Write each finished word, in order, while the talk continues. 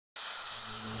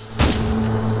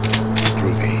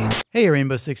Hey,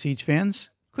 Rainbow Six Siege fans.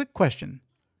 Quick question.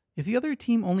 If the other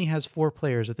team only has 4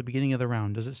 players at the beginning of the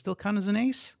round, does it still count as an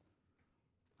ace?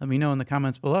 Let me know in the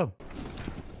comments below.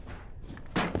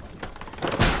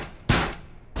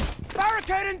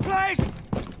 Barricade in place!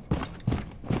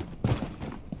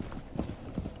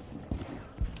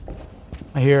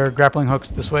 I hear grappling hooks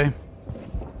this way.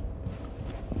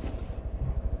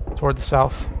 Toward the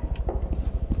south.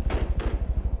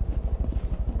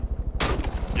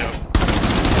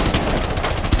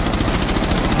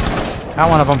 Got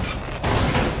one of them.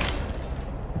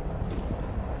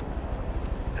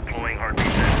 Deploying heartbeat.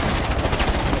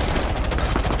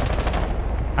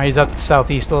 Alright, he's out to the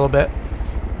southeast a little bit.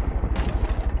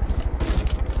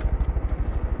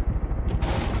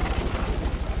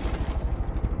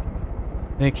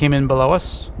 They came in below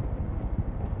us.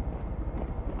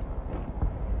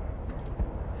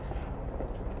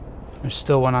 There's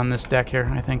still one on this deck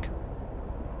here, I think.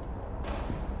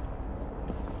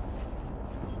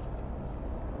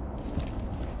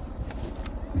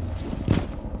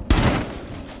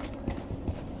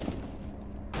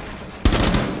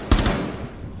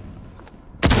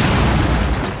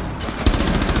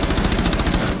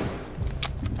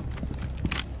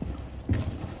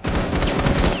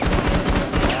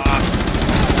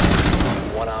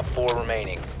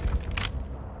 Remaining.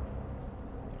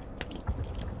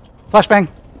 Flashbang!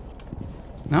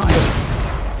 No, I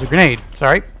guess it's a grenade.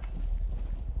 Sorry.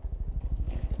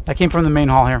 That came from the main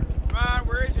hall here. Come on,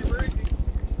 where is he? Where is he?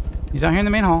 He's out here in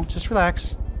the main hall. Just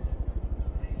relax.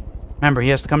 Remember, he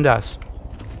has to come to us.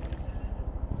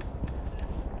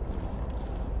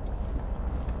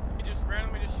 He just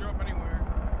randomly just show up anywhere.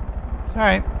 It's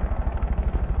alright.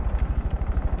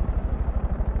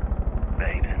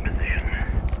 Babes in position.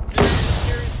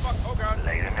 Serious fuck. Oh god.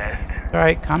 Laser nest. It's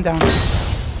alright. Calm down.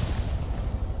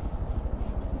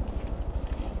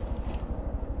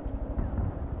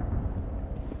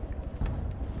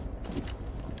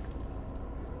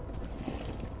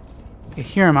 I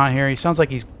hear him out here. He sounds like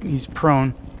he's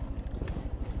prone.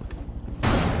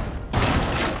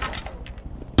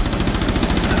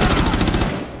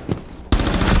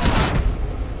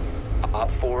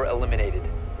 Op 4 eliminated.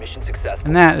 Mission successful.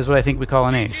 And that is what I think we call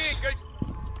an ace. Good.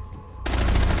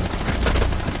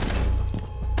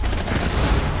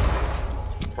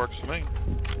 Works for me.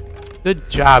 Good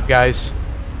job, guys.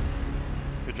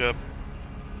 Good job.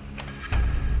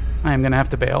 I am going to have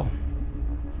to bail.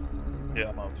 Yeah,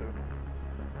 I'm out.